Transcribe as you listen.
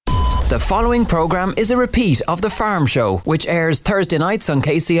The following programme is a repeat of The Farm Show, which airs Thursday nights on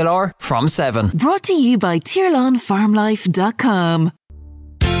KCLR from 7. Brought to you by TirlánFarmLife.com.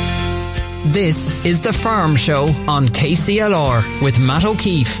 This is The Farm Show on KCLR with Matt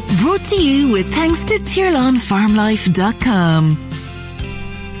O'Keefe. Brought to you with thanks to TirlánFarmLife.com.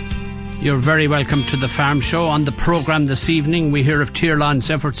 You're very welcome to The Farm Show. On the programme this evening, we hear of Tirlán's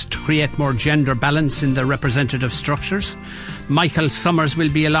efforts to create more gender balance in the representative structures. Michael Summers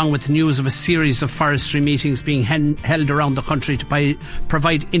will be along with news of a series of forestry meetings being held around the country to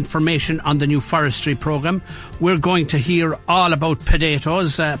provide information on the new forestry programme. We're going to hear all about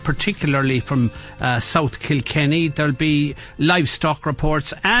potatoes, particularly from South Kilkenny. There'll be livestock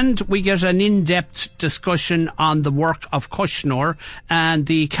reports, and we get an in-depth discussion on the work of Cushnor and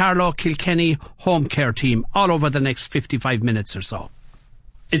the Carlow Kilkenny home care team all over the next 55 minutes or so.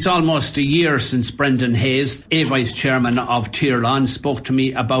 It's almost a year since Brendan Hayes, a vice chairman of Tirlán, spoke to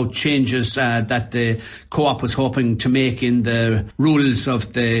me about changes that the co-op was hoping to make in the rules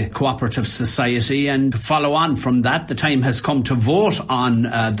of the cooperative society. And to follow on from that, the time has come to vote on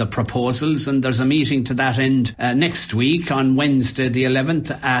the proposals, and there's a meeting to that end next week on Wednesday the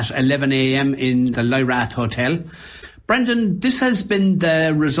 11th at 11 a.m. in the Lyrath Hotel. Brendan, this has been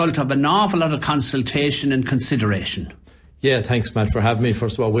the result of an awful lot of consultation and consideration. Yeah, thanks, Matt, for having me.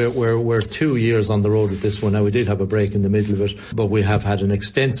 First of all, we're 2 years on the road with this one now. We did have a break in the middle of it, but we have had an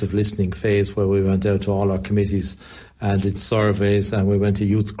extensive listening phase where we went out to all our committees and did surveys, and we went to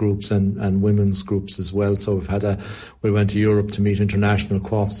youth groups and women's groups as well. So we went to Europe to meet international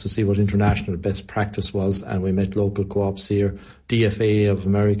co-ops to see what international best practice was, and we met local co-ops here. DFA of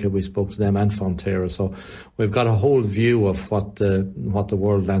America, we spoke to them, and Fonterra. So we've got a whole view of what the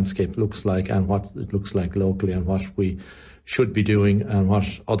world landscape looks like and what it looks like locally and what we should be doing and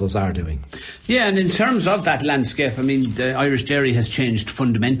what others are doing. Yeah, and in terms of that landscape, I mean, the Irish dairy has changed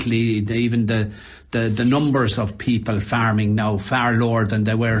fundamentally. Even the numbers of people farming now far lower than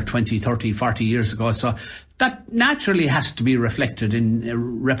they were 20, 30, 40 years ago. So that naturally has to be reflected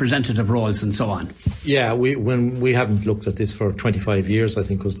in representative roles and so on. Yeah, we haven't looked at this for 25 years, I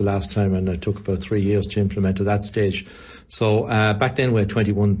think was the last time, and it took about 3 years to implement at that stage. So back then we had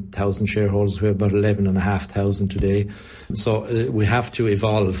 21,000 shareholders. We have about 11,500 today. So we have to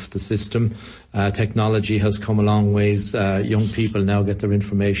evolve the system. Technology has come a long ways. Young people now get their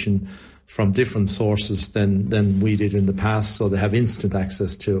information from different sources than we did in the past, so they have instant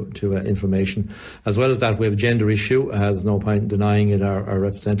access to information. As well as that, we have a gender issue. There's no point in denying it. Our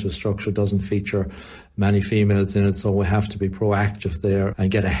representative structure doesn't feature many females in it, so we have to be proactive there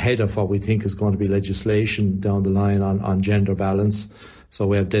and get ahead of what we think is going to be legislation down the line on gender balance. So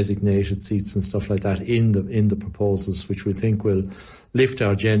we have designated seats and stuff like that in the proposals, which we think will lift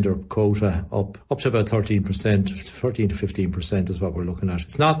our gender quota up to about 13%, 13 to 15% is what we're looking at.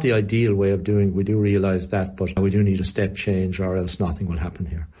 It's not the ideal way of doing it, we do realise that, but we do need a step change or else nothing will happen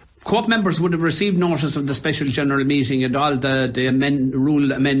here. Co-op members would have received notice of the special general meeting and all the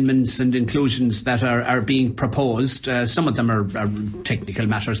rule amendments and inclusions that are being proposed. Some of them are technical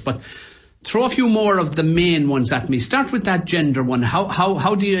matters, but throw a few more of the main ones at me. Start with that gender one.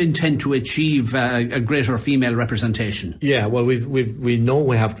 How do you intend to achieve a greater female representation? Yeah, well, we know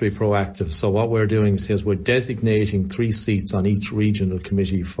we have to be proactive. So what we're doing is we're designating 3 seats on each regional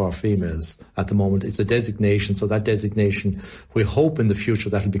committee for females. At the moment, it's a designation. So that designation, we hope in the future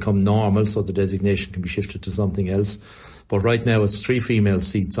that'll become normal. So the designation can be shifted to something else. But right now, it's 3 female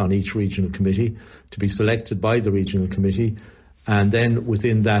seats on each regional committee to be selected by the regional committee. And then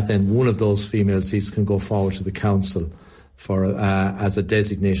within that, then one of those female seats can go forward to the council for as a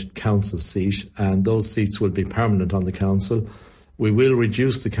designated council seat, and those seats will be permanent on the council. We will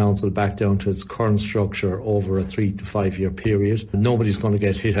reduce the council back down to its current structure over a 3 to 5 year period. Nobody's going to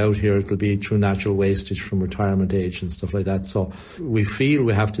get hit out here. It'll be through natural wastage from retirement age and stuff like that. So we feel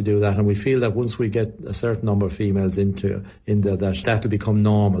we have to do that, and we feel that once we get a certain number of females in there, that'll become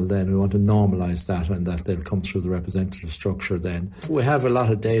normal then. We want to normalise that, and that they'll come through the representative structure then. We have a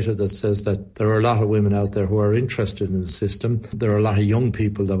lot of data that says that there are a lot of women out there who are interested in the system. There are a lot of young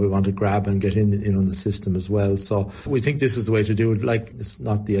people that we want to grab and get in on the system as well. So we think this is the way to do it. Like, it's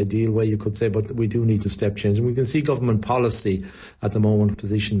not the ideal way, you could say, but we do need to step change. And we can see government policy at the moment.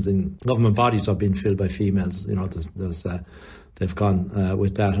 Positions in government bodies are being filled by females. You know, they've gone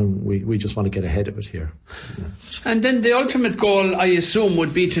with that, and we just want to get ahead of it here. Yeah. And then the ultimate goal, I assume,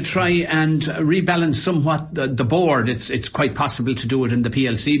 would be to try and rebalance somewhat the board. It's quite possible to do it in the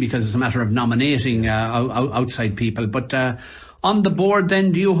PLC because it's a matter of nominating outside people. But on the board,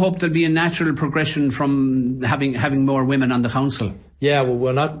 then, do you hope there'll be a natural progression from having more women on the council? Yeah, well,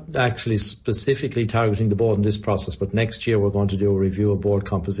 we're not actually specifically targeting the board in this process, but next year we're going to do a review of board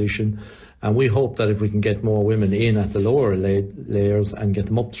composition. And we hope that if we can get more women in at the lower layers and get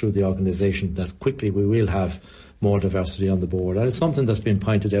them up through the organisation, that quickly we will have more diversity on the board. And it's something that's been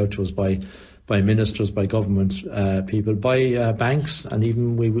pointed out to us by ministers, by government people, by banks, and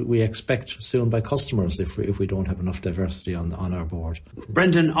even we expect soon by customers if we don't have enough diversity on our board.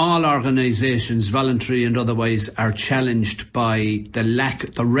 Brendan, all organisations, voluntary and otherwise, are challenged by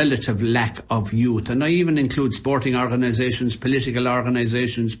the relative lack of youth. And I even include sporting organisations, political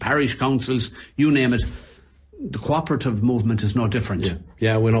organisations, parish councils, you name it. The cooperative movement is no different.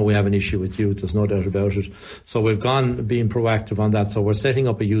 Yeah, we know we have an issue with youth, there's no doubt about it. So we've being proactive on that. So we're setting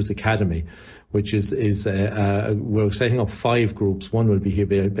up a youth academy, which is we're setting up 5 groups. One will be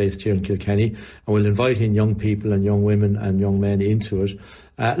based here in Kilkenny, and we'll invite in young people and young women and young men into it.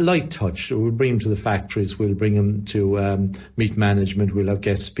 Light touch. We'll bring them to the factories. We'll bring them to meet management. We'll have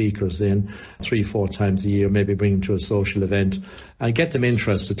guest speakers in 3-4 times a year, maybe bring them to a social event and get them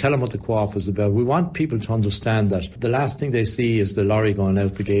interested, tell them what the co-op is about. We want people to understand that the last thing they see is the lorry going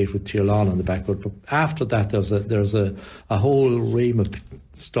out the gate with Tirlán on the back of it. But after that, there's a whole ream of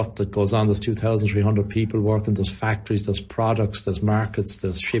stuff that goes on. There's 2,300 people working, there's factories, there's products, there's markets,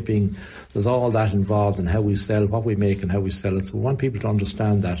 there's shipping, there's all that involved in how we sell, what we make and how we sell it. So we want people to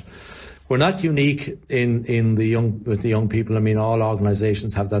understand that. We're not unique with the young people. I mean, all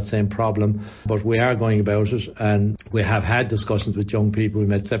organisations have that same problem, but we are going about it, and we have had discussions with young people. We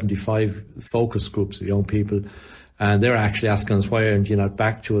met 75 focus groups of young people, and they're actually asking us, why aren't you not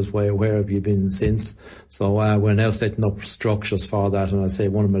back to us? Where have you been since? So we're now setting up structures for that, and I'd say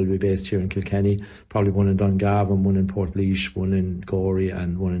one of them will be based here in Kilkenny, probably one in Dungarvan, one in Portlaoise, one in Gorey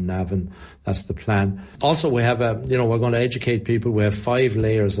and one in Navan. That's the plan. Also, we have we're going to educate people. We have 5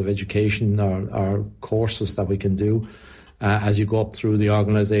 layers of education or courses that we can do. As you go up through the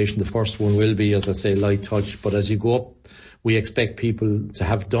organisation, the first one will be, as I say, light touch, but as you go up, we expect people to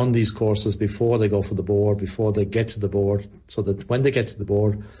have done these courses before they go for the board, before they get to the board, so that when they get to the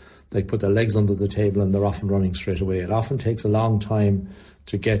board, they put their legs under the table and they're off and running straight away. It often takes a long time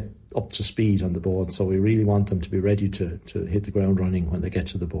to get up to speed on the board, so we really want them to be ready to hit the ground running when they get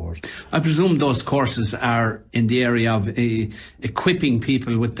to the board. I presume those courses are in the area of equipping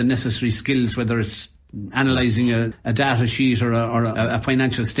people with the necessary skills, whether it's analysing a data sheet or a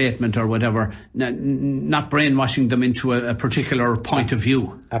financial statement or whatever, not brainwashing them into a particular point of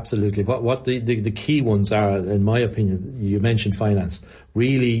view. Absolutely. What the key ones are, in my opinion, you mentioned finance.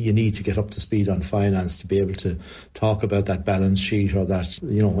 Really, you need to get up to speed on finance to be able to talk about that balance sheet, or that,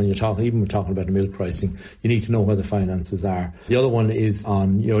 when you're talking about the milk pricing, you need to know where the finances are. The other one is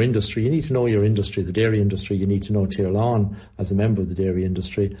on your industry. You need to know your industry, the dairy industry. You need to know Tirlán as a member of the dairy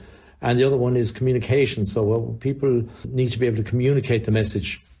industry. And the other one is communication. So people need to be able to communicate the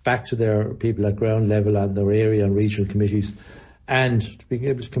message back to their people at ground level and their area and regional committees, and to be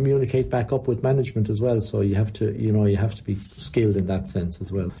able to communicate back up with management as well. So you have to be skilled in that sense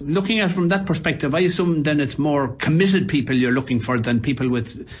as well. Looking at it from that perspective, I assume then it's more committed people you're looking for than people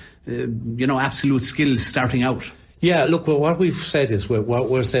with, absolute skills starting out. Yeah, look, what we've said is, what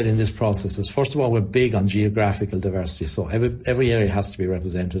we're said in this process is, first of all, we're big on geographical diversity. So every area has to be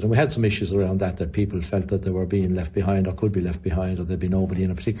represented. And we had some issues around that people felt that they were being left behind or could be left behind, or there'd be nobody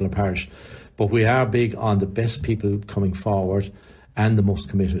in a particular parish. But we are big on the best people coming forward and the most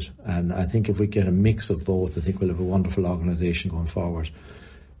committed. And I think if we get a mix of both, I think we'll have a wonderful organisation going forward.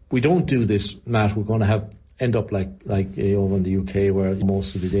 We don't do this, Matt, we're going to end up like over in the UK, where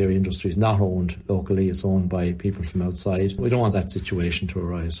most of the dairy industry is not owned locally, it's owned by people from outside. We don't want that situation to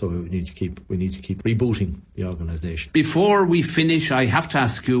arise, so we need to keep rebooting the organisation. Before we finish, I have to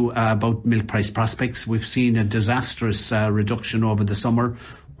ask you about milk price prospects. We've seen a disastrous reduction over the summer.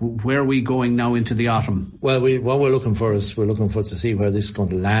 Where are we going now into the autumn? Well, what we're looking for to see where this is going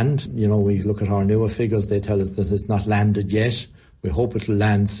to land. We look at our newer figures, they tell us that it's not landed yet. We hope it'll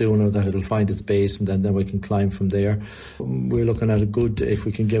land sooner, that it'll find its base, and then we can climb from there. We're looking at we got a good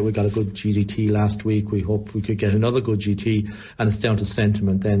GDT last week. We hope we could get another good GT, and it's down to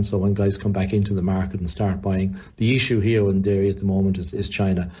sentiment then. So when guys come back into the market and start buying, the issue here in dairy at the moment is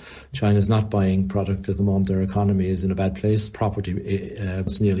China. China's not buying product at the moment. Their economy is in a bad place. Property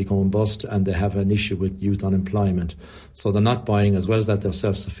is nearly going bust, and they have an issue with youth unemployment. So they're not buying, as well as that they're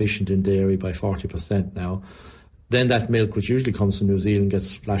self-sufficient in dairy by 40% now. then that milk, which usually comes from New Zealand, gets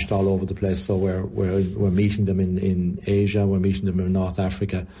splashed all over the place. So we're meeting them in Asia, we're meeting them in North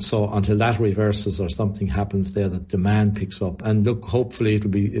Africa. So until that reverses or something happens there, that demand picks up. And look, hopefully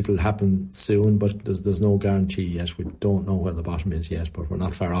it'll happen soon, but there's no guarantee yet. We don't know where the bottom is yet, but we're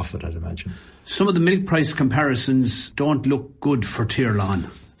not far off it, I'd imagine. Some of the milk price comparisons don't look good for Tirlán.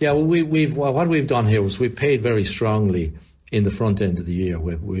 Yeah, well, what we've done here was we paid very strongly in the front end of the year.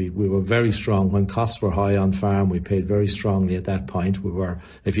 We were very strong when costs were high on farm. We paid very strongly at that point.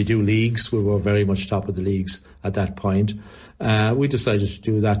 If you do leagues, we were very much top of the leagues at that point. We decided to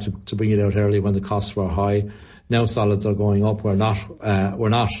do that to bring it out early when the costs were high. Now solids are going up. We're not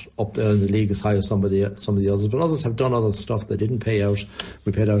up there in the league as high as some of the others, but others have done other stuff they didn't pay out.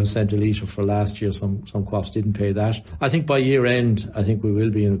 We paid out a cent a litre for last year. Some co-ops didn't pay that. I think by year end, I think we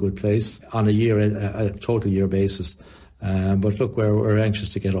will be in a good place on a total year basis. But look, we're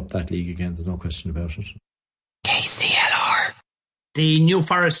anxious to get up that league again. There's no question about it. KCLR. The new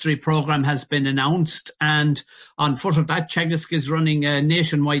forestry programme has been announced, and on foot of that, Teagasc is running a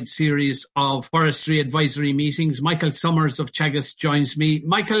nationwide series of forestry advisory meetings. Michael Summers of Teagasc joins me.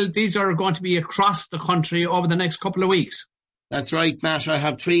 Michael, these are going to be across the country over the next couple of weeks. That's right, Matt. I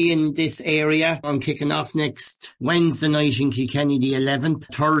have 3 in this area. I'm kicking off next Wednesday night in Kilkenny, the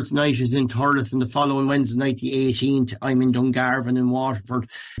 11th. Thursday night is in Tirlán, and the following Wednesday night, the 18th, I'm in Dungarvan in Waterford.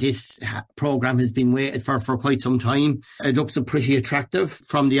 This programme has been waited for quite some time. It looks pretty attractive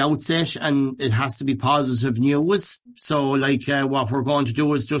from the outset, and it has to be positive news. So, what we're going to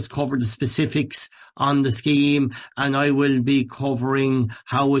do is just cover the specifics on the scheme, and I will be covering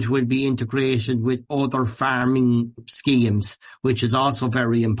how it will be integrated with other farming schemes, which is also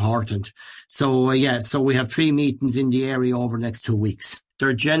very important. So we have 3 meetings in the area over the next 2 weeks.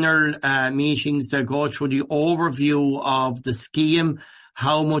 They're general meetings that go through the overview of the scheme,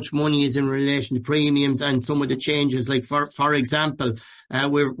 how much money is in relation to premiums, and some of the changes. Like for example,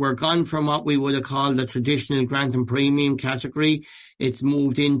 we're gone from what we would have called the traditional grant and premium category. It's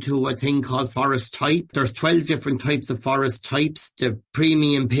moved into a thing called forest type. There's 12 different types of forest types. The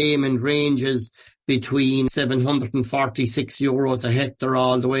premium payment ranges between €746 a hectare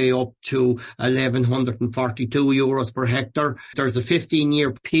all the way up to €1,142 per hectare. There's a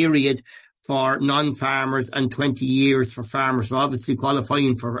 15-year period for non-farmers and 20 years for farmers. So obviously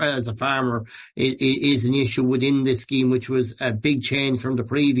qualifying as a farmer is an issue within this scheme, which was a big change from the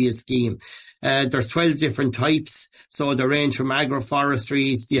previous scheme. There's 12 different types. So they range from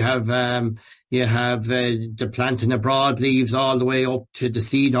agroforestries. You have the planting of broadleaves all the way up to the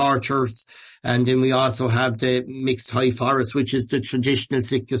seed orchards. And then we also have the mixed high forest, which is the traditional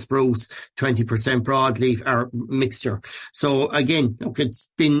Sitka spruce, 20% broadleaf or mixture. So again, look,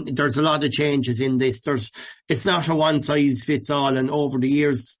 there's a lot of changes in this. It's not a one size fits all. And over the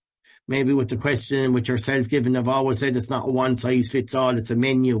years, maybe with the question with yourself given, I've always said it's not a one size fits all. It's a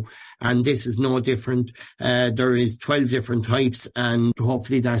menu. And this is no different. There is 12 different types, and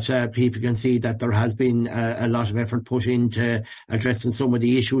hopefully that people can see that there has been a lot of effort put into addressing some of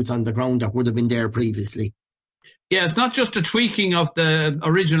the issues on the ground that would have been there previously. Yeah, it's not just a tweaking of the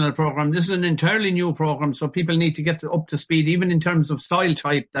original programme. This is an entirely new programme, so people need to get up to speed, even in terms of soil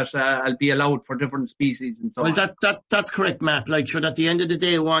type that will be allowed for different species and so on. Well, that's correct, Matt. Sure, at the end of the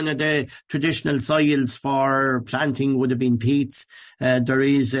day, one of the traditional soils for planting would have been peats. There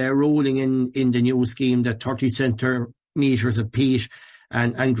is a ruling in the new scheme that 30 centimetres of peat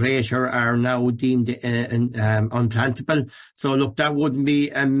and greater are now deemed unplantable. So look, that wouldn't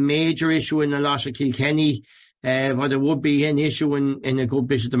be a major issue in a lot of Kilkenny. But there would be an issue in a good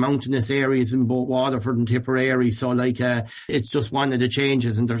bit of the mountainous areas in both Waterford and Tipperary. So it's just one of the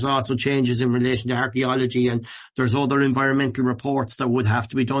changes. And there's also changes in relation to archaeology, and there's other environmental reports that would have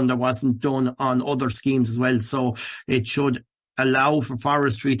to be done that wasn't done on other schemes as well. So it should allow for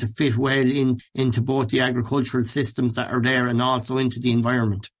forestry to fit well into both the agricultural systems that are there and also into the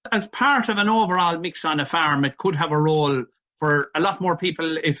environment. As part of an overall mix on a farm, it could have a role for a lot more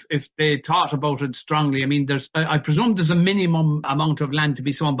people if they thought about it strongly. I mean, I presume there's a minimum amount of land to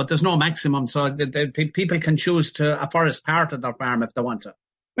be sown, but there's no maximum, so people can choose to forest part of their farm if they want to.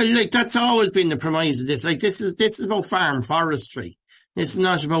 Well, that's always been the premise of this. This is about farm forestry. This is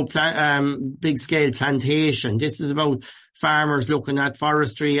not about big scale plantation. This is about farmers looking at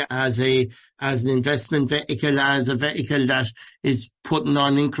forestry as an investment vehicle, as a vehicle that is putting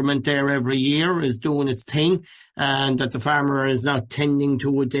on increment there every year, is doing its thing, and that the farmer is not tending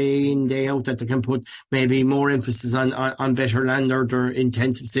to it day in, day out, that they can put maybe more emphasis on better land or their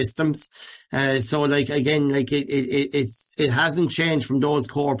intensive systems. It hasn't changed from those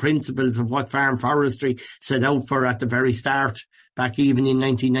core principles of what farm forestry set out for at the very start. back even in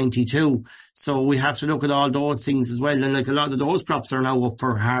 1992. So we have to look at all those things as well. And like a lot of those crops are now up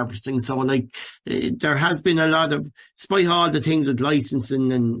for harvesting. So like there has been a lot of, despite all the things with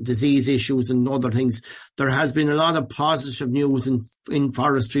licensing and disease issues and other things, there has been a lot of positive news in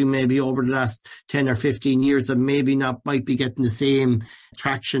forestry maybe over the last 10 or 15 years that maybe not might be getting the same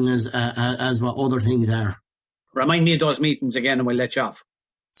traction as what other things are. Remind me of those meetings again and we'll let you off.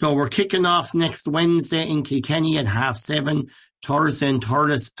 So we're kicking off next Wednesday in Kilkenny at 7:30, Thursday in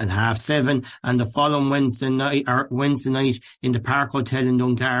Thurles at 7:30, and the following Wednesday night in the Park Hotel in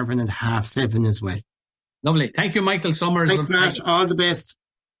Dungarvan at 7:30 as well. Lovely. Thank you, Michael Summers. Thanks, Matt. All the best.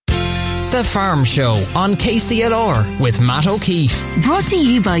 The Farm Show on KCLR with Matt O'Keefe. Brought to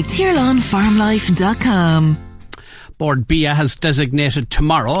you by TirlánFarmLife.com. Board BIA has designated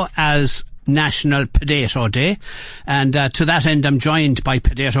tomorrow as National Potato Day, and to that end I'm joined by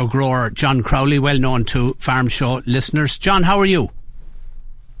potato grower John Crowley, well known to Farm Show listeners. John, how are you?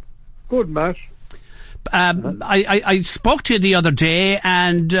 Good, Matt. I spoke to you the other day,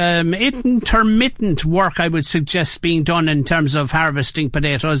 and intermittent work I would suggest being done in terms of harvesting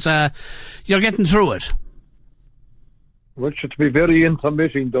potatoes. You're getting through it. Well, it should be very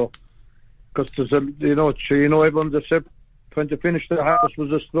intermittent though, because there's everyone's except trying to finish the harvest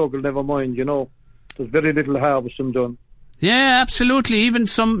was a struggle, never mind, there's very little harvesting done. Yeah, absolutely. Even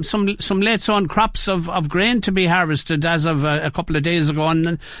some late sown crops of grain to be harvested as of a couple of days ago,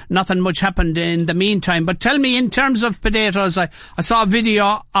 and nothing much happened in the meantime. But tell me, in terms of potatoes, I saw a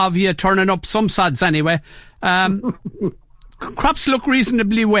video of you turning up some sods anyway. Crops look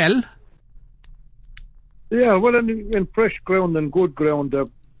reasonably well. Yeah, well, in fresh ground and good ground, they're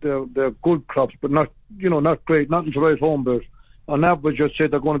good crops, but not great, nothing to write home about. On average, I'd say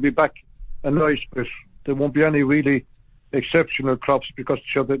they're going to be back a nice bit. There won't be any really exceptional crops because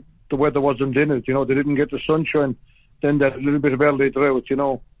the weather wasn't in it. They didn't get the sunshine. Then that little bit of early drought.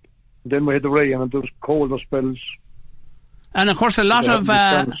 Then we had the rain and there was colder spells. And of course, a lot of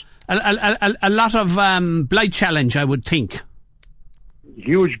blight challenge, I would think.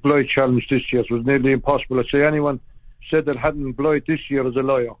 Huge blight challenge this year. It was nearly impossible. I'd say anyone said that hadn't blight this year is a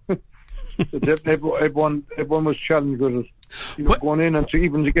liar. everyone was challenged with it. Going in and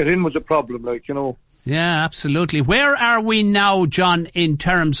even to get in was a problem, Yeah, absolutely. Where are we now, John, in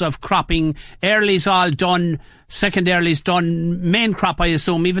terms of cropping? Early's all done, second early's done, main crop I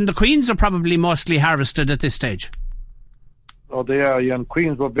assume. Even the queens are probably mostly harvested at this stage. Oh, they are, yeah. And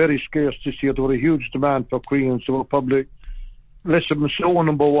queens were very scarce this year. There was a huge demand for queens. There were probably less of them sold,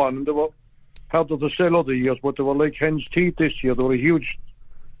 number one. And they were harder to sell other years, but they were like hen's teeth this year. There were a huge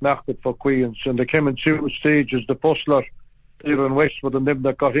market for queens, and they came in two stages. The first lot there in Westwood and them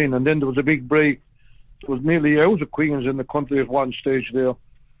that got in, and then there was a big break. There was nearly out of queens in the country at one stage there.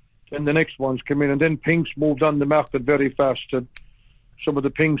 Then the next ones came in, and then pinks moved on the market very fast. And some of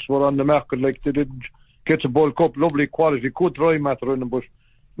the pinks were on the market like they didn't get to bulk up. Lovely quality, good dry matter in them, but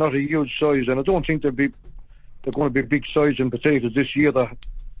not a huge size. And I don't think they're going to be big size in potatoes this year.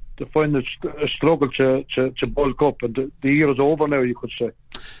 They find it a struggle to bulk up, and the year is over now, you could say.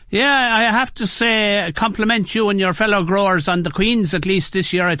 Yeah, I have to say, compliment you and your fellow growers on the queens at least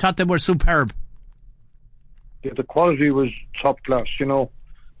this year. I thought they were superb. Yeah, the quality was top class,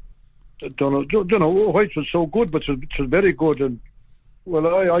 Don't know white was so good, but it was very good. And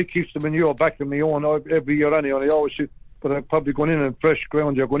well, I keep the manure back in my own every year anyway. I always see, but I'm probably going in fresh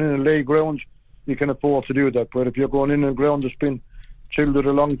ground. You're going in lay grounds, you can afford to do that. But if you're going in ground that's been chilled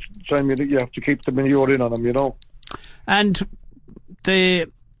a long time, you have to keep the manure in on them, And the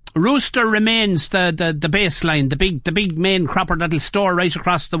rooster remains the baseline, the big main cropper that'll store right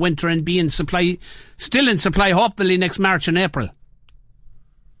across the winter and be still in supply hopefully next March and April.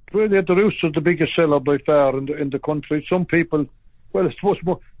 Well, yeah, the rooster's the biggest seller by far in the country. Some people, well, I suppose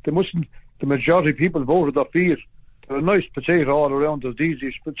the majority of people voted their feet. They're a nice potato all around. There's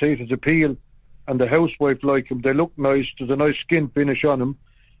easy potatoes to peel, and the housewife like them. They look nice. There's a nice skin finish on them.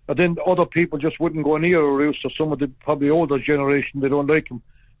 And then other people just wouldn't go near a rooster. Some of the probably older generation, they don't like them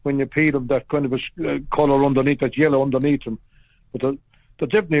when you peel them, that kind of a colour underneath, that yellow underneath them. But they're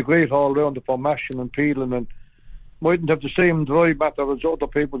definitely a great all round for mashing and peeling, and mightn't have the same dry matter as other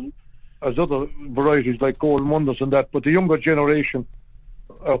varieties like Golden Wonders and that. But the younger generation,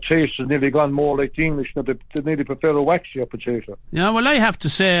 our taste has nearly gone more like the English now. They nearly prefer a waxier potato. Yeah, well, I have to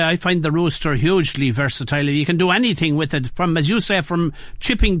say, I find the rooster hugely versatile. You can do anything with it, from, as you say, from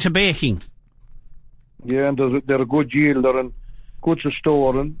chipping to baking. Yeah, and they're a good yielder and good to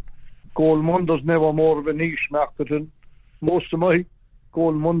store. And Golden Wonders never more of a niche market. And most of my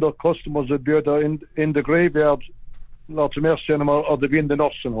Golden Wonder customers would be either in the graveyards lots of mercy on them, or they'll be in the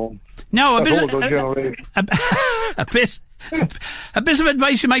nursing home. Now, a bit of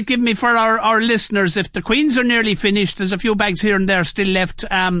advice you might give me for our listeners. If the Queens are nearly finished, there's a few bags here and there still left.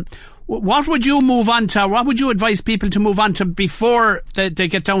 What would you move on to? What would you advise people to move on to before they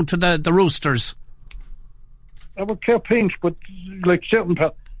get down to the roosters? I would care pinch, but like certain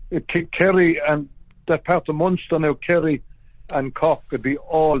part, Kerry and that part of Munster now, Kerry and Cork could be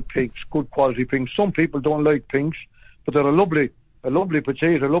all pinks, good quality pinks. Some people don't like pinks, but they're a lovely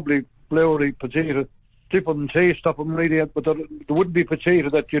potato, lovely floury potato, different taste of them really, but there wouldn't be potato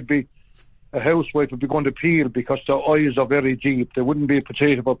that you'd be, a housewife would be going to peel because their eyes are very deep. There wouldn't be a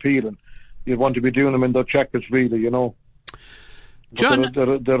potato for peeling. You'd want to be doing them in their jackets really, you know. John,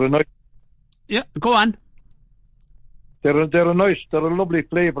 they're a nice... Yeah, go on. They're a lovely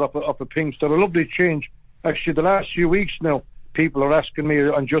flavour of a pinks. They're a lovely change. Actually, the last few weeks now, people are asking me,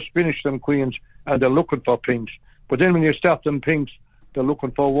 and just finished them Queens, and they're looking for pinks. But then when you start them pinks, they're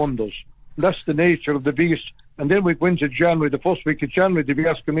looking for wonders. That's the nature of the beast. And then we go into January, the first week of January, they'll be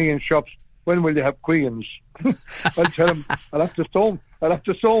asking me in shops, when will you have Queens? I'll tell them, I'll have to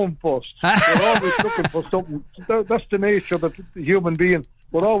sow them first. They're always looking for something. That's the nature of the human being.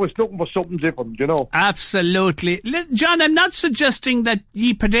 We're always looking for something different, you know. Absolutely. John, I'm not suggesting that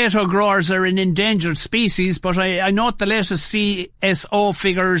ye potato growers are an endangered species, but I note the latest CSO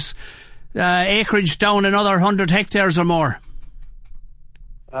figures, acreage down another 100 hectares or more.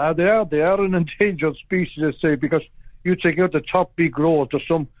 They are an endangered species, I say, because you take out the top big growers, there's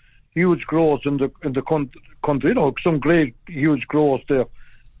some huge growers in the country, you know, some great huge growers there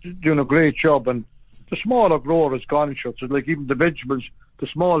doing a great job, and the smaller grower is gone, so like even the vegetables, the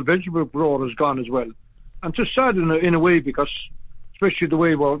small vegetable grower is gone as well. And it's sad in a way, because especially the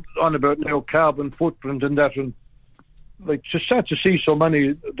way we're on about now, carbon footprint and that, and like it's sad to see so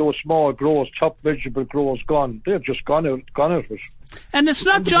many those small growers, top vegetable growers gone. They're just gone out of it. And it's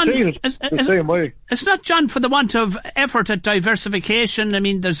not, John, the same way. It's not, John, for the want of effort at diversification. I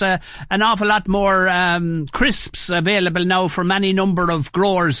mean, there's an awful lot more crisps available now from any number of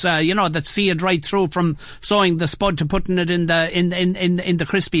growers, that see it right through from sowing the spud to putting it in the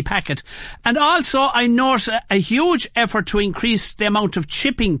crispy packet. And also, I note a huge effort to increase the amount of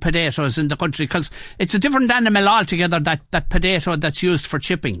chipping potatoes in the country, because it's a different animal altogether, that potato that's used for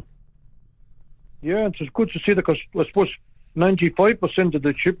chipping. Yeah, it's good to see that, because I suppose 95% of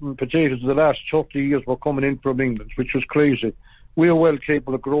the chipping potatoes in the last 30 years were coming in from England, which was crazy. We are well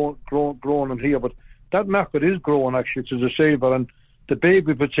capable of growing them here, but that market is growing actually to the savour, and the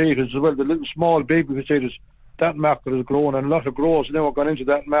baby potatoes as well, the little small baby potatoes, that market is growing, and a lot of growers now have gone into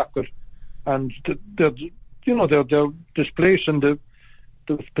that market, and they're displacing the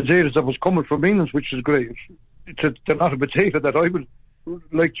potatoes that was coming from England, which is great. They're not a potato that I would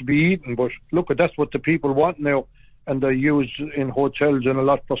like to be eating, but look, that's what the people want now. And they use in hotels and a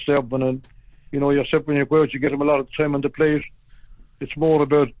lot for serving, and yourself when you go out, you get them a lot of time on the plate. It's more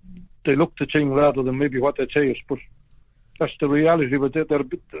about they look the thing rather than maybe what they taste, but that's the reality. But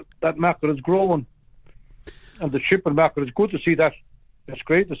that market is growing, and the chipping market is good to see that. It's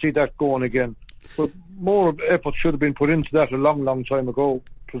great to see that going again, but more effort should have been put into that a long time ago.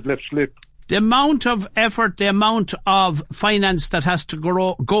 It was let slip. The amount of effort, the amount of finance that has to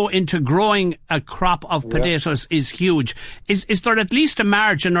go into growing a crop of potatoes is huge. Is there at least a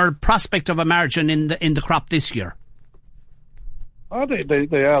margin or prospect of a margin in the crop this year? Oh, they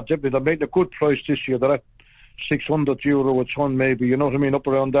are definitely. They're making a good price this year. They're at €600 a ton, maybe. You know what I mean, up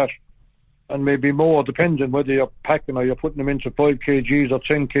around that, and maybe more, depending whether you're packing or you're putting them into 5 kgs or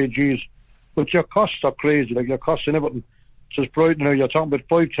 10 kgs. But your costs are crazy. Like your costs and everything. So it's bright now, you're talking about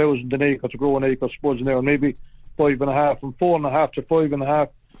 5,000 an acre to grow an acre, I suppose now, maybe 5.5, from 4.5 to 5.5.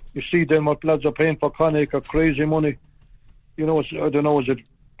 You see them what lads are paying for con acre, crazy money. I don't know, is it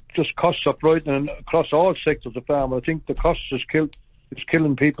just costs are frightening across all sectors of farm? I think the costs is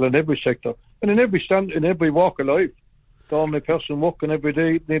killing people in every sector and in every walk of life. The only person working every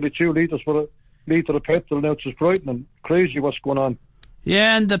day, nearly 2 litres for a litre of petrol now, it's just frightening, crazy what's going on.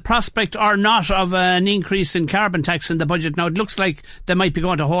 Yeah, and the prospect or not of an increase in carbon tax in the budget. Now, it looks like they might be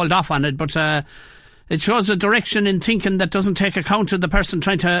going to hold off on it, but it shows a direction in thinking that doesn't take account of the person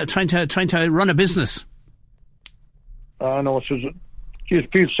trying to run a business. I know. You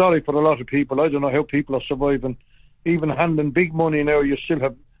feel sorry for a lot of people. I don't know how people are surviving. Even handling big money now, you still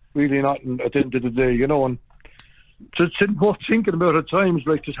have really nothing at the end of the day, and just thinking about at times,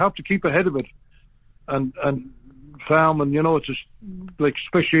 like, just have to keep ahead of it. And farming, it's just like,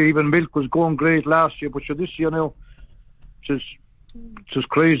 especially even milk was going great last year, but this year now, it's just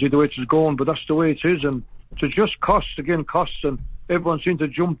crazy the way it's going, but that's the way it is, and it's just costs, and everyone seems to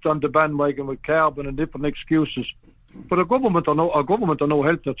jump on the bandwagon with carbon and different excuses. But our government are no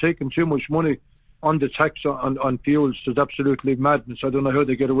help. They're taking too much money on the tax on fuels. It's absolutely madness. I don't know how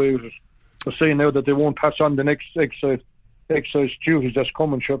they get away with it. They're saying now that they won't pass on the next excise duties that's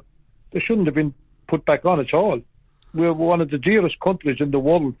coming. Sure, they shouldn't have been put back on at all. We're one of the dearest countries in the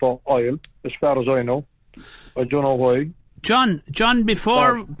world for oil, as far as I know. I don't know why. John,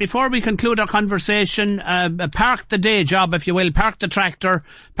 before we conclude our conversation, park the day job, if you will, park the tractor,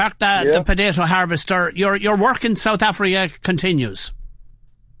 park the potato harvester. Your work in South Africa continues.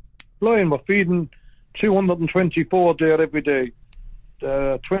 Flying, we're feeding 224 there every day.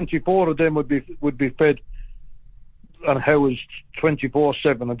 24 of them would be fed and housed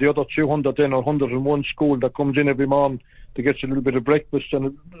 24/7, and the other 200 then are 101 school that comes in every morning to get a little bit of breakfast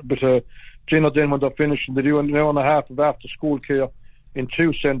and a bit of dinner. Then when they're finished, and they do an hour and a half of after school care in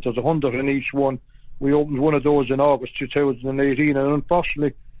 2 centres, 100 in each one. We opened one of those in August 2018, and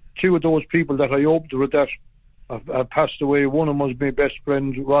unfortunately 2 of those people that I opened with that have passed away. One of them was my best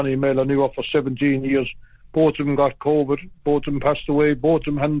friend, Ronnie Mell. I knew her for 17 years. Both of them got COVID. Both of them passed away. Both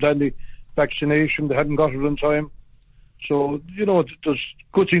of them hadn't had the vaccination. They hadn't got it in time. So, there's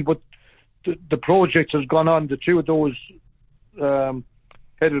good things, but the project has gone on. The 2 of those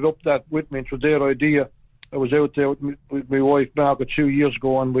headed up that with me. It was their idea. I was out there with my wife, Margaret, 2 years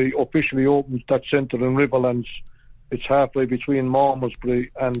ago, and we officially opened that centre in Riverlands. It's halfway between Malmesbury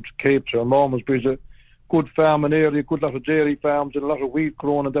and Cape Town. Malmesbury is a good farming area, good lot of dairy farms, and a lot of wheat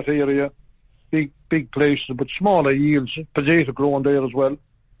grown in that area. Big places, but smaller yields. Potato growing there as well.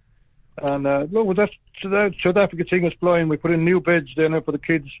 And look, that South Africa thing is flying. We put in new beds there now for the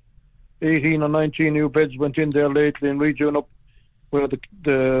kids. 18 or 19 new beds went in there lately, and redoing up where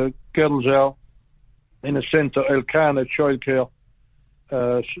the girls are in a centre, Elkana childcare.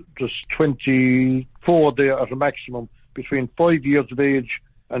 There's 24 there at a maximum, between 5 years of age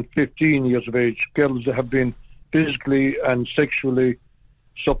and 15 years of age. Girls that have been physically and sexually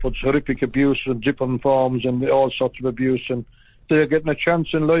suffered horrific abuse in different forms and all sorts of abuse, and they're getting a chance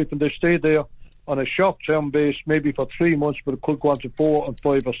in life, and they stay there on a short-term base, maybe for 3 months, but it could go on to 4 and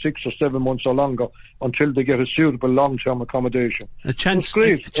 5 or 6 or 7 months or longer until they get a suitable long-term accommodation. A chance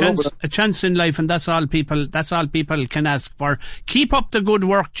in life, and that's all people can ask for. Keep up the good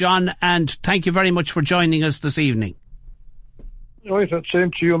work, John, and thank you very much for joining us this evening. Right, same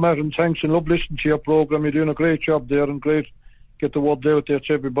to you, Matt, and thanks, and love listening to your programme. You're doing a great job there, and great get the word out there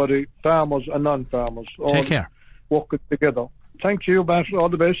to everybody, farmers and non-farmers. Take care. Working together. Thank you, Matt. All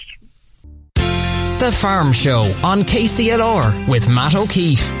the best. The Farm Show on KCLR with Matt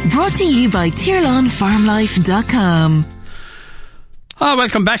O'Keefe. Brought to you by TirlánFarmLife.com.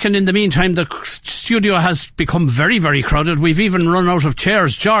 Welcome back, and in the meantime the studio has become very, very crowded. We've even run out of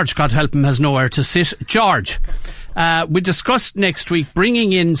chairs. George, God help him, has nowhere to sit. George, we discussed next week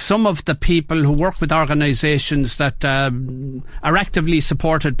bringing in some of the people who work with organisations that are actively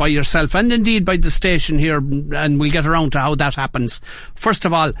supported by yourself and indeed by the station here, and we'll get around to how that happens. First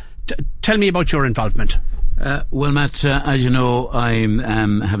of all, tell me about your involvement. Well, Matt, as you know,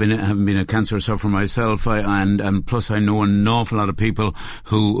 I'm having been a cancer sufferer myself, and plus I know an awful lot of people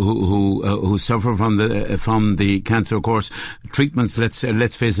who suffer from the cancer. Of course, treatments,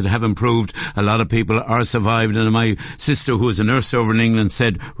 let's face it, have improved. A lot of people are survived, and my sister, who is a nurse over in England,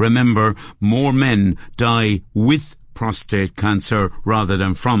 said, "Remember, more men die with prostate cancer rather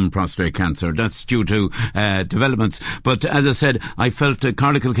than from prostate cancer." That's due to developments. But as I said, I felt the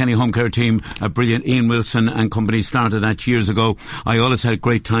Cardiff-Kilkenny home care team, a brilliant Ian Wilson and company, started that years ago. I always had a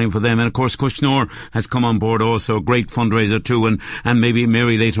great time for them. And of course, Cushnor has come on board also, a great fundraiser too. And maybe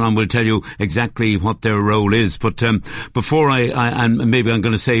Mary later on will tell you exactly what their role is. But before and maybe I'm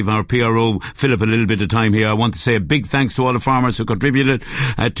going to save our PRO Philip a little bit of time here, I want to say a big thanks to all the farmers who contributed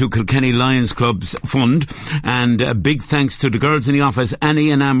to Kilkenny Lions Club's fund, and big thanks to the girls in the office,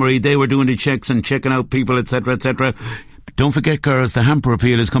 Annie and Amory. They were doing the checks and checking out people, etc., etc. Don't forget, girls, the hamper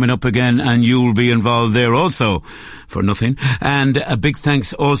appeal is coming up again, and you'll be involved there also for nothing. And a big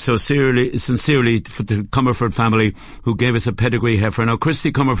thanks also sincerely for the Comerford family who gave us a pedigree heifer. Now,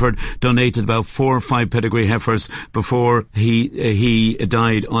 Christy Comerford donated about 4 or 5 pedigree heifers before he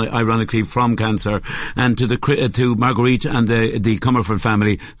died, ironically, from cancer. And to Marguerite and the Comerford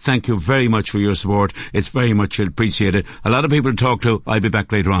family, thank you very much for your support. It's very much appreciated. A lot of people to talk to. I'll be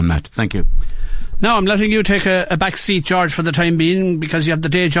back later on, Matt. Thank you. Now, I'm letting you take a back seat, George, for the time being, because you have the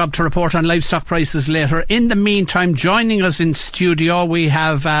day job to report on livestock prices later. In the meantime, joining us in studio, we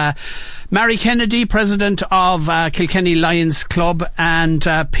have Mary Kennedy, President of Kilkenny Lions Club, and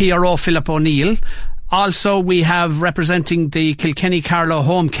PRO Philip O'Neill. Also, we have, representing the Kilkenny Carlow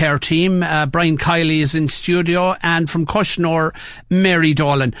home care team, Brian Kiley is in studio, and from Cushnor, Mary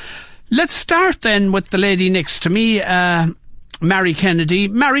Dolan. Let's start then with the lady next to me, Mary Kennedy.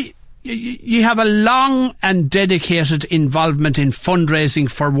 Mary, you have a long and dedicated involvement in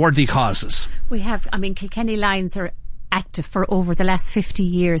fundraising for worthy causes. We have. Kilkenny Lions are active for over the last 50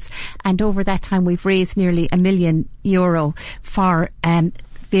 years, and over that time we've raised nearly €1 million for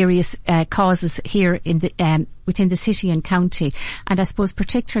various causes here in the within the city and county. And I suppose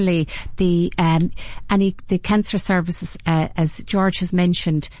particularly the cancer services, as George has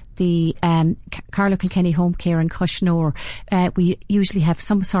mentioned, the Carlow Kilkenny Home Care and Cushnore, we usually have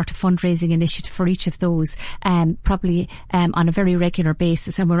some sort of fundraising initiative for each of those, probably on a very regular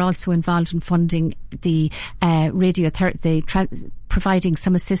basis. And we're also involved in funding the providing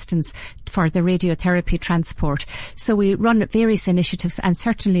some assistance for the radiotherapy transport. So we run various initiatives, and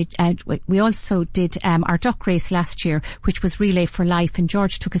certainly we also did our duck race last year, which was Relay for Life, and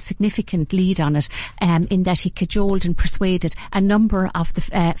George took a significant lead on it, in that he cajoled and persuaded a number of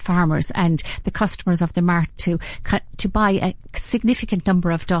the farmers and the customers of the mart to buy a significant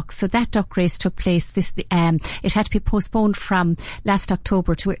number of ducks. So that duck race took place it had to be postponed from last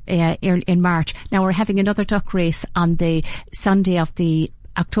October to in March. Now we're having another duck race on the Sunday of the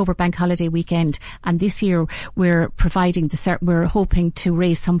October bank holiday weekend, and this year we're hoping to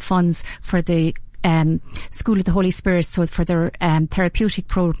raise some funds for the School of the Holy Spirit, so for their therapeutic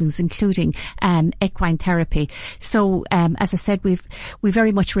programs, including equine therapy. So as I said, we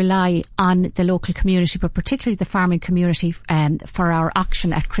very much rely on the local community, but particularly the farming community, for our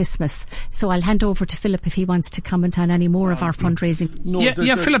auction at Christmas. So I'll hand over to Philip if he wants to comment on any more of our fundraising.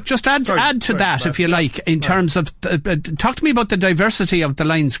 Philip, just add to that if you like, in terms of talk to me about the diversity of the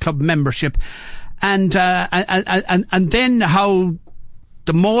Lions Club membership, and then how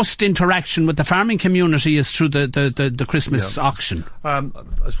the most interaction with the farming community is through the Christmas auction. I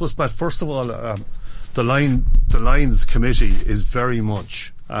suppose, Matt, first of all, the Lions Committee is very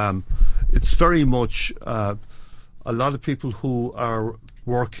much, it's very much a lot of people who are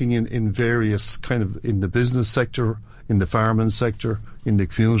working in various kind of, in the business sector, in the farming sector, in the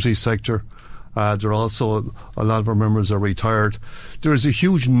community sector. There are also a lot of our members are retired. There is a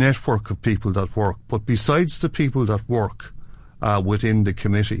huge network of people that work, but besides the people that work within the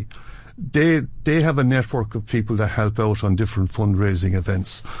committee, they have a network of people that help out on different fundraising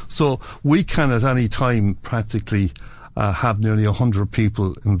events. So we can at any time practically have nearly 100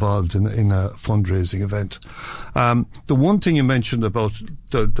 people involved in a fundraising event. The one thing you mentioned about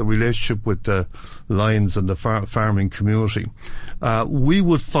the relationship with the Lions and the farming community, we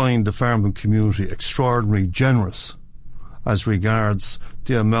would find the farming community extraordinarily generous as regards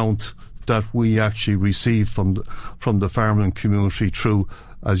the amount that we actually receive from the farming community through,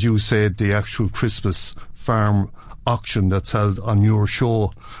 as you said, the actual Christmas farm auction that's held on your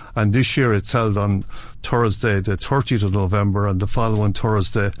show. And this year it's held on Thursday the 30th of November, and the following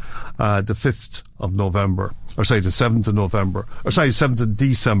Thursday the 5th of November. The 7th of November. 7th of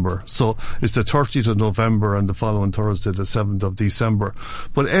December. So it's the 30th of November and the following Thursday the 7th of December.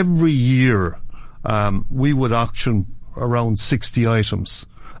 But every year we would auction around 60 items,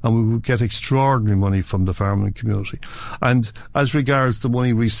 and we would get extraordinary money from the farming community. And as regards the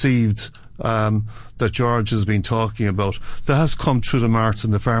money received that George has been talking about, that has come through the mart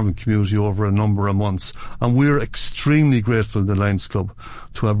and the farming community over a number of months, and we're extremely grateful in the Lions Club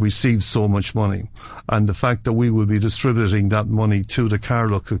to have received so much money, and the fact that we will be distributing that money to the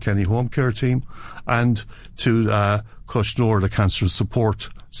Carlow Kilkenny Home Care Team and to Cushnore, the Cancer Support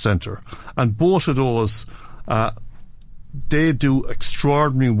Centre. And both of those, they do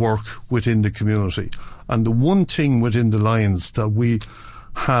extraordinary work within the community. And the one thing within the Lions that we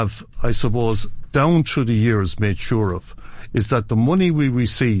have, I suppose, down through the years made sure of, is that the money we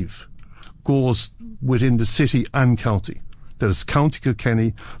receive goes within the city and county. That is County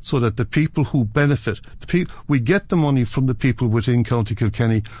Kilkenny, so that the people who benefit, we get the money from the people within County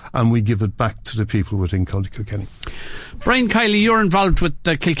Kilkenny and we give it back to the people within County Kilkenny. Brian Kiley, you're involved with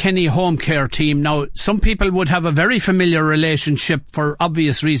the Kilkenny Home Care Team. Now, some people would have a very familiar relationship for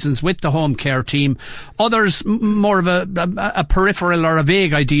obvious reasons with the Home Care Team. Others more of a peripheral or a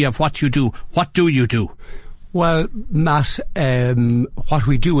vague idea of what you do. What do you do? Well, Matt, what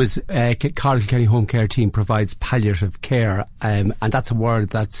we do is Carlow Kilkenny Home Care Team provides palliative care, and that's a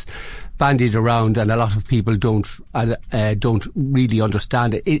word that's bandied around, and a lot of people don't really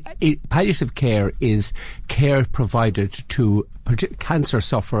understand it. Palliative care is care provided to cancer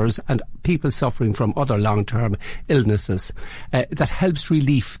sufferers and people suffering from other long-term illnesses that helps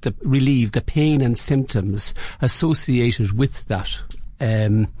relieve the pain and symptoms associated with that.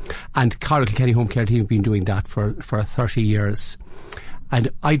 And Carlow Kilkenny Home Care Team have been doing that for 30 years. And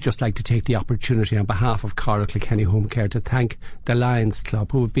I'd just like to take the opportunity on behalf of Cardiff-Kilkenny Home Care to thank the Lions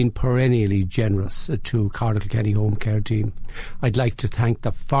Club, who have been perennially generous to Cardiff-Kilkenny Home Care team. I'd like to thank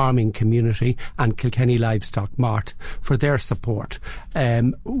the farming community and Kilkenny Livestock Mart for their support.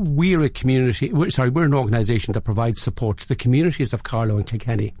 We're an organisation that provides support to the communities of Carlow and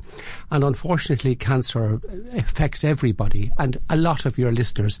Kilkenny. And unfortunately, cancer affects everybody. And a lot of your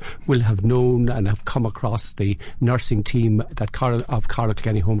listeners will have known and have come across the nursing team of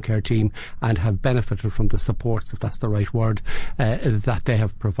Cardiff-Kilkenny Home Care team and have benefited from the supports, if that's the right word, that they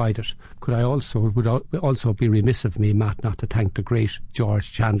have provided. Would also be remiss of me, Matt, not to thank the great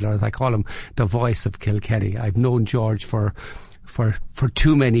George Chandler, as I call him, the voice of Kilkenny. I've known George for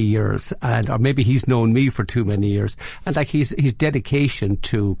too many years, or maybe he's known me for too many years, and like his dedication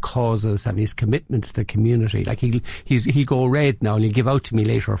to causes and his commitment to the community, like he'll go red now and he'll give out to me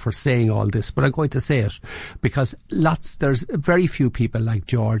later for saying all this, but I'm going to say it because there's very few people like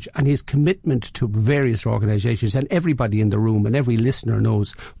George, and his commitment to various organisations, and everybody in the room and every listener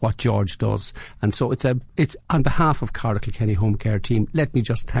knows what George does. And so it's on behalf of Cardiff-Kilkenny Home Care team, let me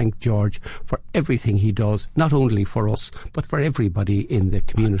just thank George for everything he does, not only for us but for everybody in the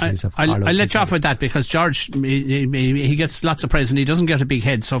communities of Carlow. I'll let you off with that because George, he gets lots of praise and he doesn't get a big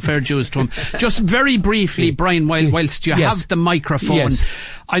head, so fair dues to him. Just very briefly, Brian, whilst you have the microphone,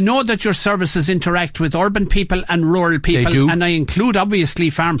 I know that your services interact with urban people and rural people, and I include obviously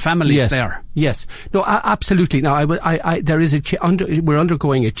farm families there. Yes, no, absolutely. Now, there is we're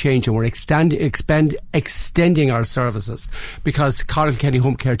undergoing a change, and we're extending our services because Cardiff-Kilkenny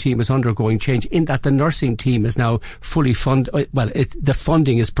Home Care team is undergoing change in that the nursing team is now fully funded. Well, the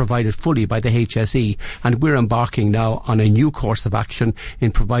funding is provided fully by the HSE, and we're embarking now on a new course of action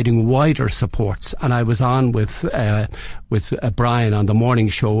in providing wider supports. And I was on with Brian on the morning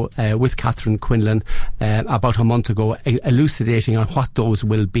show with Catherine Quinlan about a month ago, elucidating on what those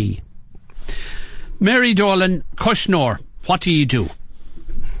will be. Mary Dolan, Cushnor, what do you do?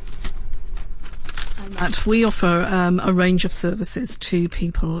 Matt, we offer a range of services to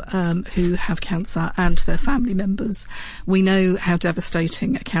people who have cancer and their family members. We know how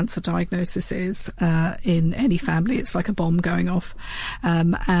devastating a cancer diagnosis is in any family. It's like a bomb going off.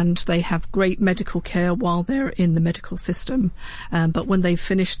 And they have great medical care while they're in the medical system. But when they've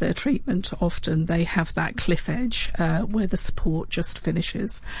finished their treatment, often they have that cliff edge where the support just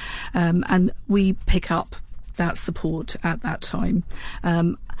finishes. And we pick up that support at that time.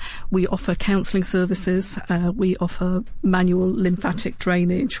 We offer counselling services. We offer manual lymphatic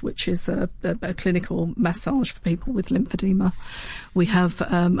drainage, which is a clinical massage for people with lymphedema. We have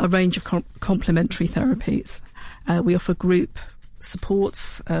a range of complementary therapies. We offer group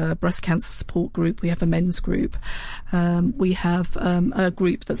supports, breast cancer support group. We have a men's group. We have a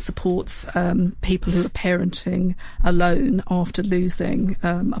group that supports people who are parenting alone after losing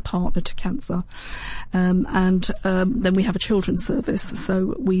a partner to cancer. And then we have a children's service.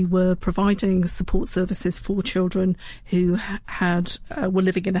 So we were providing support services for children who were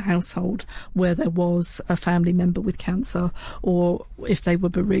living in a household where there was a family member with cancer, or if they were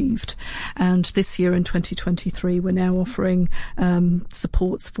bereaved. And this year in 2023, we're now offering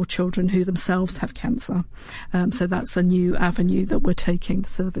supports for children who themselves have cancer. So that's a new avenue that we're taking the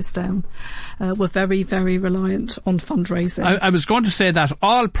service down. We're very, very reliant on fundraising. I was going to say that,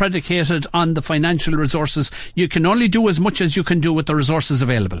 all predicated on the financial resources. You can only do as much as you can do with the resources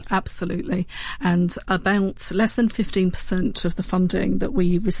available. Absolutely. And about less than 15% of the funding that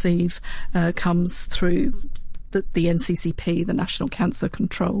we receive comes through the NCCP, the National Cancer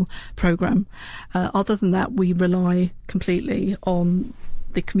Control Programme. Other than that, we rely completely on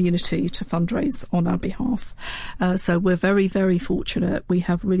the community to fundraise on our behalf. So we're very, very fortunate. We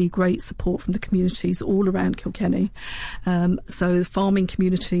have really great support from the communities all around Kilkenny. So the farming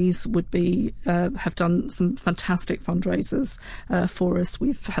communities would have done some fantastic fundraisers for us.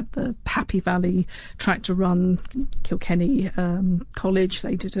 We've had the Happy Valley Tractor Run, Kilkenny College,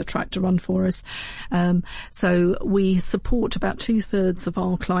 they did a tractor run for us. So we support about 2/3 of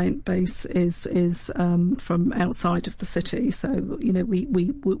our client base is from outside of the city. So, you know,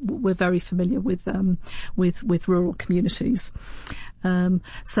 we're very familiar with rural communities.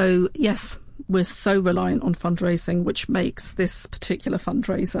 So yes, we're so reliant on fundraising, which makes this particular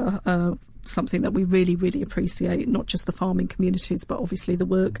fundraiser something that we really, really appreciate, not just the farming communities, but obviously the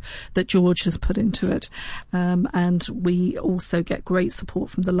work that George has put into it. And we also get great support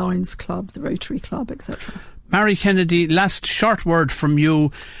from the Lions Club, the Rotary Club, etc. Mary Kennedy, last short word from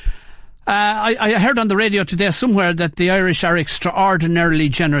you. I heard on the radio today somewhere that the Irish are extraordinarily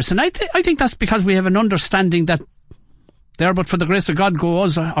generous, and I think that's because we have an understanding that there, but for the grace of God, go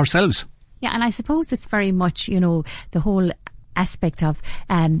us ourselves. Yeah, and I suppose it's very much, you know, the whole aspect of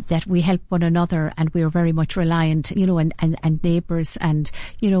that we help one another, and we are very much reliant, and neighbours, and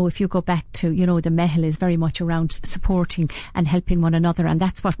if you go back to the Mehel is very much around supporting and helping one another, and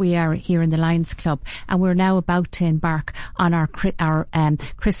that's what we are here in the Lions Club. And we're now about to embark on our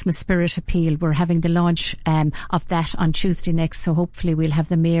Christmas Spirit Appeal. We're having the launch of that on Tuesday next, so hopefully we'll have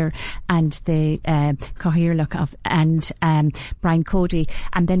the Mayor and the Cathaoirleach and Brian Cody,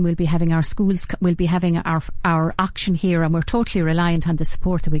 and then we'll be having our schools, we'll be having our auction here, and we're totally reliant on the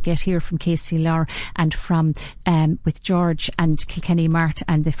support that we get here from KCLR and from with George and Kilkenny Mart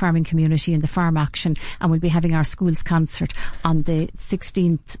and the farming community and the farm auction. And we'll be having our schools concert on the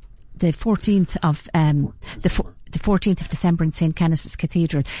 14th of December in St. Canice's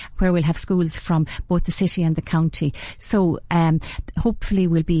Cathedral, where we'll have schools from both the city and the county. So hopefully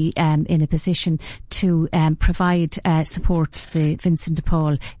we'll be in a position to provide support to the Vincent de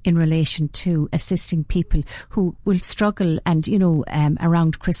Paul in relation to assisting people who will struggle and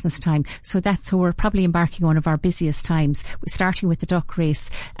around Christmas time. So we're probably embarking on one of our busiest times. We're starting with the duck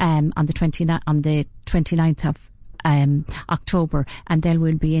race on the 29th of October, and then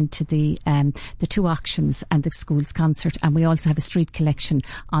we'll be into the two auctions and the schools concert, and we also have a street collection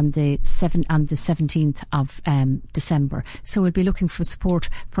on the 17th of December. So we'll be looking for support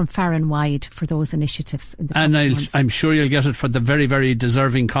from far and wide for those initiatives in the and I'm sure you'll get it for the very, very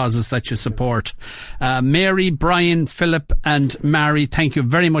deserving causes that you support. Mary, Brian, Philip and Mary, thank you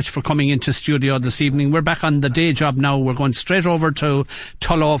very much for coming into studio this evening. We're back on the day job now. We're going straight over to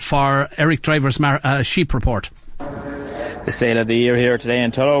Tullow for Eric Driver's sheep report. The sale of the year here today in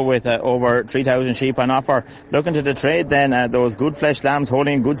Tullow with over 3,000 sheep on offer. Looking to the trade then, those good flesh lambs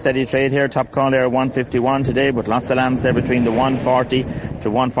holding a good steady trade here. Top call there 151 today, but lots of lambs there between the 140 to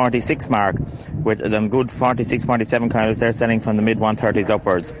 146 mark, with them good 46, 47 kilos there selling from the mid 130s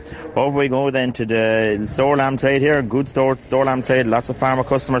upwards. Over we go then to the store lamb trade here. Good store lamb trade, lots of farmer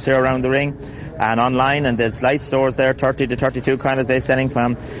customers here around the ring and online, and the light stores there 30 to 32 kilos they selling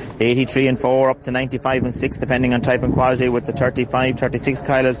from 83 and 4 up to 95 and 6 depending on type and quality, with the 35, 36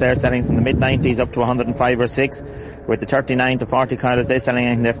 kilos there selling from the mid-90s up to 105 or 6, with the 39 to 40 kilos they selling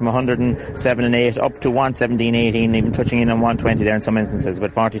anything there from 107 and 8 up to 117, 18, even touching in on 120 there in some instances,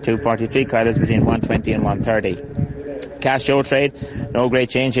 with 42, 43 kilos between 120 and 130. Cash yo trade, no great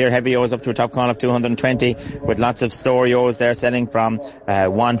change here. Heavy yos up to a top call of 220, with lots of store yos there selling from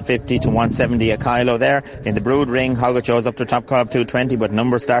 150 to 170 a kilo there. In the brood ring, hogget yos up to a top call of 220, but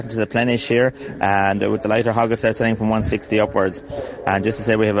numbers starting to replenish here, and with the lighter hoggets they're selling from 160 upwards. And just to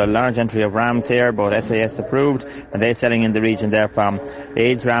say, we have a large entry of rams here, both SAS approved, and they're selling in the region there from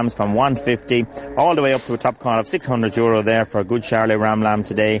aged rams from 150 all the way up to a top call of €600 there for a good Charolais ram lamb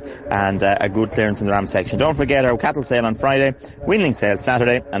today, and a good clearance in the ram section. Don't forget our cattle sale on Friday, weanling sale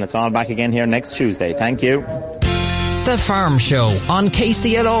Saturday, and it's all back again here next Tuesday. Thank you. The Farm Show on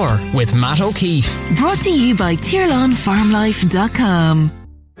KCLR with Matt O'Keefe. Brought to you by TirlánFarmLife.com.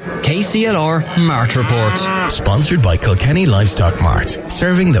 KCLR Mart Report. Sponsored by Kilkenny Livestock Mart,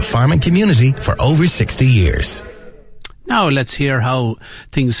 serving the farming community for over 60 years. Now let's hear how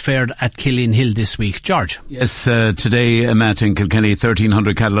things fared at Killeen Hill this week. George. Yes, today, Matt, in Kilkenny,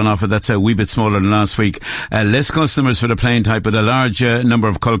 1,300 cattle on offer. That's a wee bit smaller than last week. Less customers for the plain type, but a large number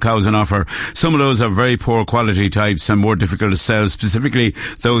of cull cows on offer. Some of those are very poor quality types and more difficult to sell, specifically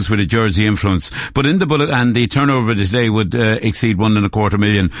those with a Jersey influence. But in the bullock, and the turnover today would exceed €1.25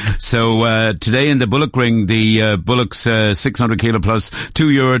 million. So today in the bullock ring, the bullocks 600 kilo plus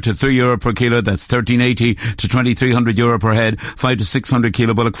 €2 to €3 per kilo. That's €1,380 to €2,300 per head. 5 to 600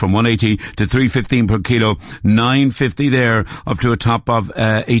 kilo bullock from 180 to 315 per kilo. 950 there up to a top of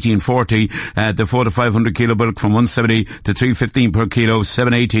 1840. The 4 to 500 kilo bullock from 170 to 315 per kilo.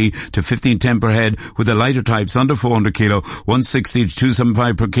 780 to 1510 per head, with the lighter types under 400 kilo 160 to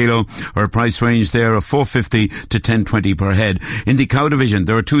 275 per kilo, or a price range there of 450 to 1020 per head. In the cow division,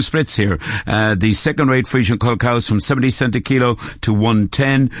 there are two splits here. The second rate Frisian cull cows from 70 cent a kilo to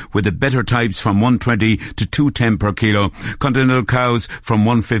 110, with the better types from 120 to 210 per kilo. Continental cows from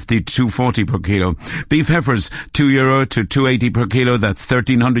 150 to 240 per kilo. Beef heifers €2 to 280 per kilo. That's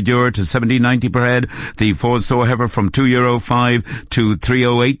 €1,300 to 1790 per head. The Fawstow heifer from €2.05 to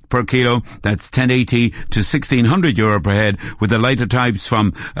 308 per kilo. That's 1080 to 1600 euro per head, with the lighter types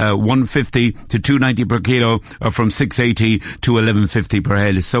from 150 to 290 per kilo, or from 680 to 1150 per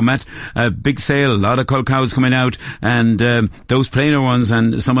head. So Matt, a big sale, a lot of cull cows coming out, and those plainer ones,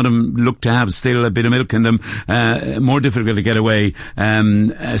 and some of them look to have still a bit of milk in them, more difficult to get away.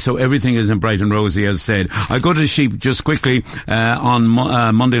 So everything isn't bright and rosy, as said. I go to the sheep just quickly. On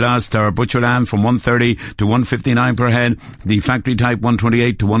Monday last, our butcher lamb from 130 to 159 per head. The factory type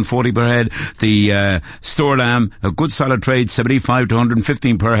 128 to 140 per head. The store lamb, a good solid trade, 75 to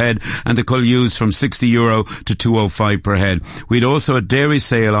 115 per head. And the cull ewes from €60 to 205 per head. We'd also a dairy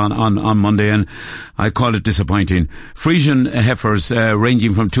sale on Monday, and I call it disappointing. Frisian heifers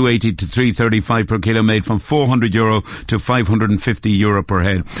ranging from 280 to 335 per kilo, made from €400 to €550 per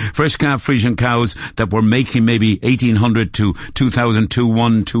head. Fresh calf Frisian cows that were making maybe 1,800 to 2,000 to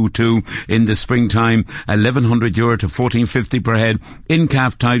 122 in the springtime, €1,100 to 1,450 per head. In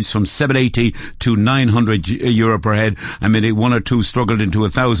calf types from 780 to €900 per head. I mean, one or two struggled into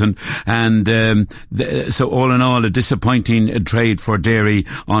 1,000, and so all in all, a disappointing trade for dairy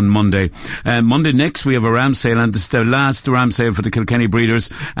on Monday. Monday next we have a ram sale, and this is the last ram sale for the Kilkenny breeders,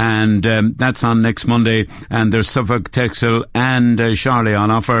 and that's on next Monday, and there's Suffolk, Texel and Charley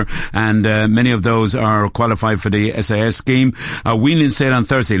on offer, and many of those are qualified for the SAS scheme. A weaning sale on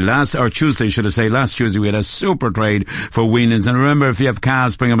Thursday, last Tuesday we had a super trade for weanings, and remember, if you have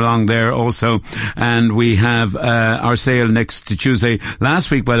calves, bring them along there also. And we have our sale next Tuesday.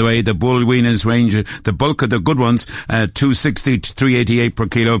 Last week, by the way, the bull weanings range, the bulk of the good ones, 260 to 388 per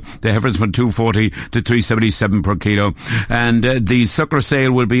kilo. The heifers from 240 to 377 per kilo. And the sucker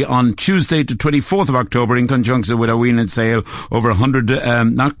sale will be on Tuesday, the 24th of October, in conjunction with our weaning sale. Over 100,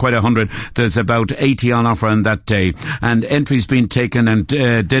 not quite 100. There's about 80 on offer on that day. And entries being taken, and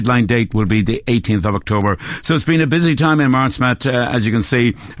deadline date will be the 18th of October. So it's been a busy time in March, Matt, as you can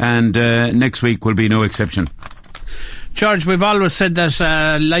see, and next week will be no exception. George, we've always said that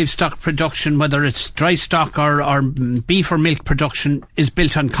livestock production, whether it's dry stock or beef or milk production, is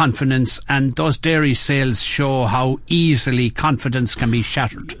built on confidence, and those dairy sales show how easily confidence can be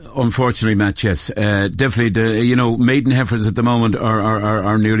shattered. Unfortunately, Matt, yes. Definitely, maiden heifers at the moment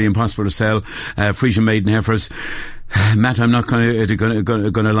are nearly impossible to sell. Frisian maiden heifers. Matt, I'm not going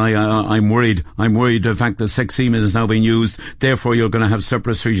to lie. I'm worried. I'm worried the fact that sex semen is now being used. Therefore, you're going to have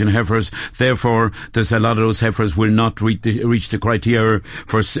surplus Frisian heifers. Therefore, there's a lot of those heifers will not reach the criteria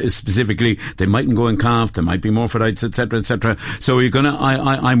for specifically. They mightn't go in calf. There might be morphidites, etc., etc. So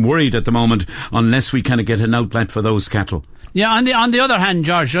I'm worried at the moment unless we kind of get an outlet for those cattle. Yeah, on the other hand,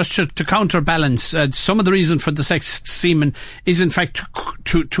 George, just to counterbalance, some of the reason for the sex semen is in fact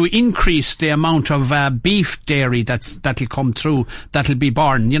to increase the amount of beef dairy that'll come through, that'll be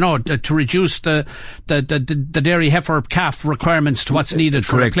born. To reduce the dairy heifer calf requirements to what's needed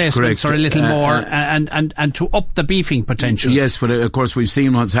for replacements, or a little more, and to up the beefing potential. Yes, but of course we've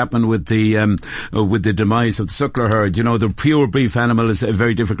seen what's happened with the demise of the suckler herd. The pure beef animal is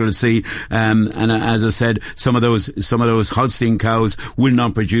very difficult to see, and as I said, some of those Holstein cows will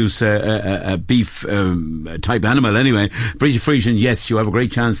not produce a beef type animal anyway. British Frisian, yes, you have a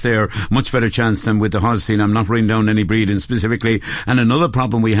great chance there, much better chance than with the Holstein. I'm not writing down any breeding specifically. And another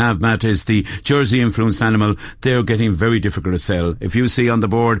problem we have, Matt, is the Jersey influenced animal. They're getting very difficult to sell. If you see on the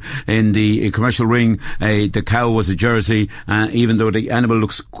board in the commercial ring, the cow was a Jersey, even though the animal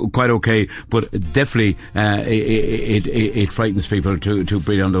looks quite okay, but definitely it frightens people to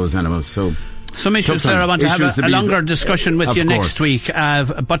breed on those animals. So some issues there. I want to have a longer discussion with you next week.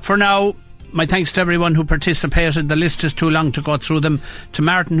 But for now, my thanks to everyone who participated. The list is too long to go through them. To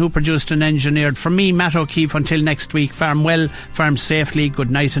Martin, who produced and engineered. For me, Matt O'Keefe, until next week, farm well, farm safely.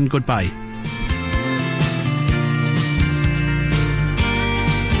 Good night and goodbye.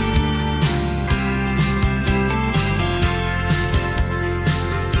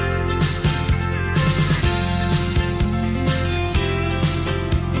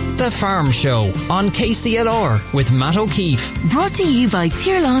 The Farm Show on KCLR with Matt O'Keefe. Brought to you by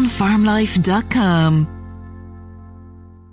TirlánFarmLife.com.